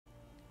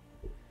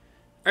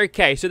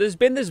Okay, so there's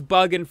been this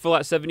bug in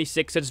Fallout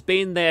 76 that's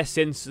been there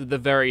since the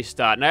very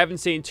start, and I haven't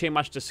seen too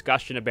much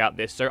discussion about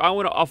this, so I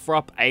want to offer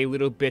up a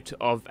little bit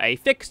of a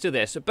fix to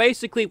this. So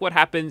basically what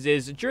happens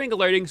is, during a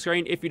loading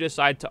screen, if you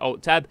decide to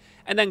Alt-Tab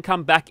and then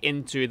come back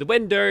into the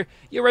window,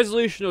 your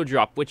resolution will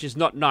drop, which is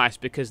not nice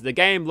because the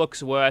game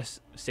looks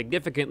worse,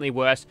 significantly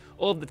worse.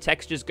 All of the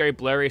textures go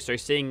blurry, so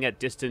seeing at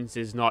distance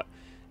is not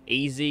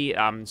easy.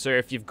 So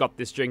if you've got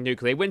this during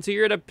nuclear winter,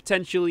 you're at a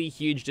potentially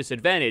huge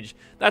disadvantage.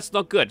 That's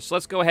not good. So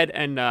let's go ahead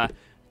and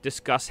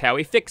discuss how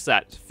we fix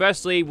that.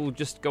 Firstly, we'll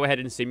just go ahead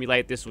and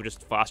simulate this. We'll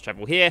just fast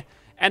travel here,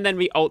 and then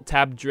we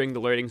Alt-Tab during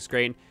the loading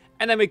screen,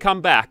 and then we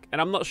come back.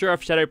 And I'm not sure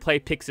if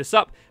Shadowplay picks this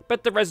up,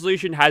 but the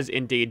resolution has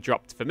indeed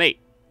dropped for me.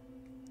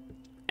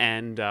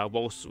 And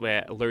whilst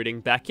we're loading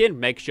back in,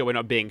 make sure we're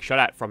not being shot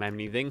at from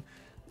anything.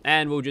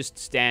 And we'll just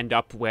stand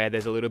up where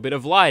there's a little bit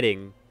of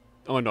lighting.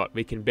 Or not,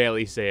 we can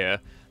barely see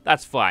her.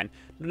 That's fine.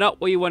 Now,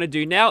 what you want to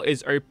do now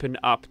is open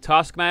up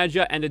Task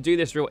Manager, and to do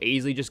this real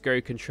easily, just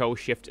go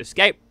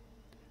Control-Shift-Escape.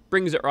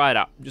 Brings it right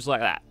up, just like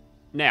that.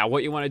 Now,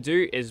 what you want to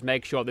do is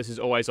make sure this is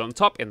always on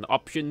top. In the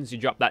options, you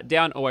drop that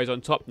down. Always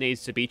on top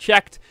needs to be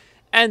checked.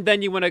 And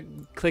then you want to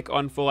click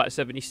on Fallout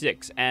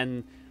 76,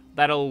 and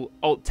that'll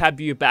Alt-Tab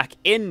you back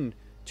in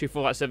to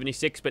Fallout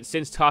 76. But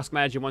since Task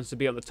Manager wants to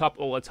be on the top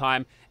all the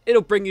time,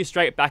 it'll bring you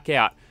straight back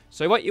out.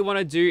 So what you want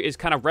to do is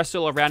kind of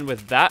wrestle around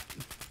with that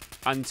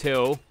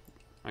until...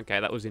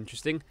 Okay, that was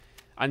interesting.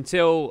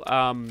 Until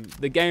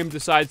the game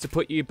decides to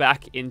put you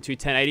back into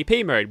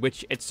 1080p mode,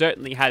 which it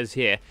certainly has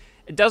here.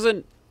 It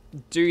doesn't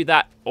do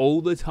that all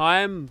the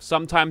time.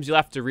 Sometimes you'll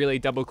have to really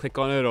double click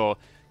on it or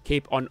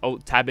keep on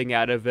Alt-Tabbing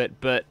out of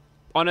it. But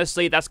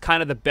honestly, that's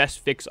kind of the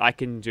best fix I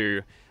can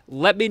do.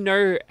 Let me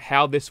know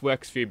how this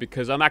works for you,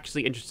 because I'm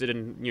actually interested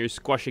in, you know,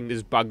 squashing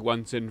this bug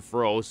once and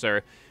for all. So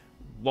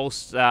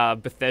whilst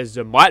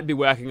Bethesda might be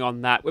working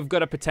on that, we've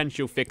got a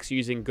potential fix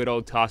using good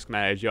old Task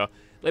Manager.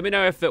 Let me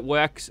know if it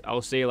works.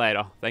 I'll see you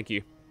later. Thank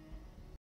you.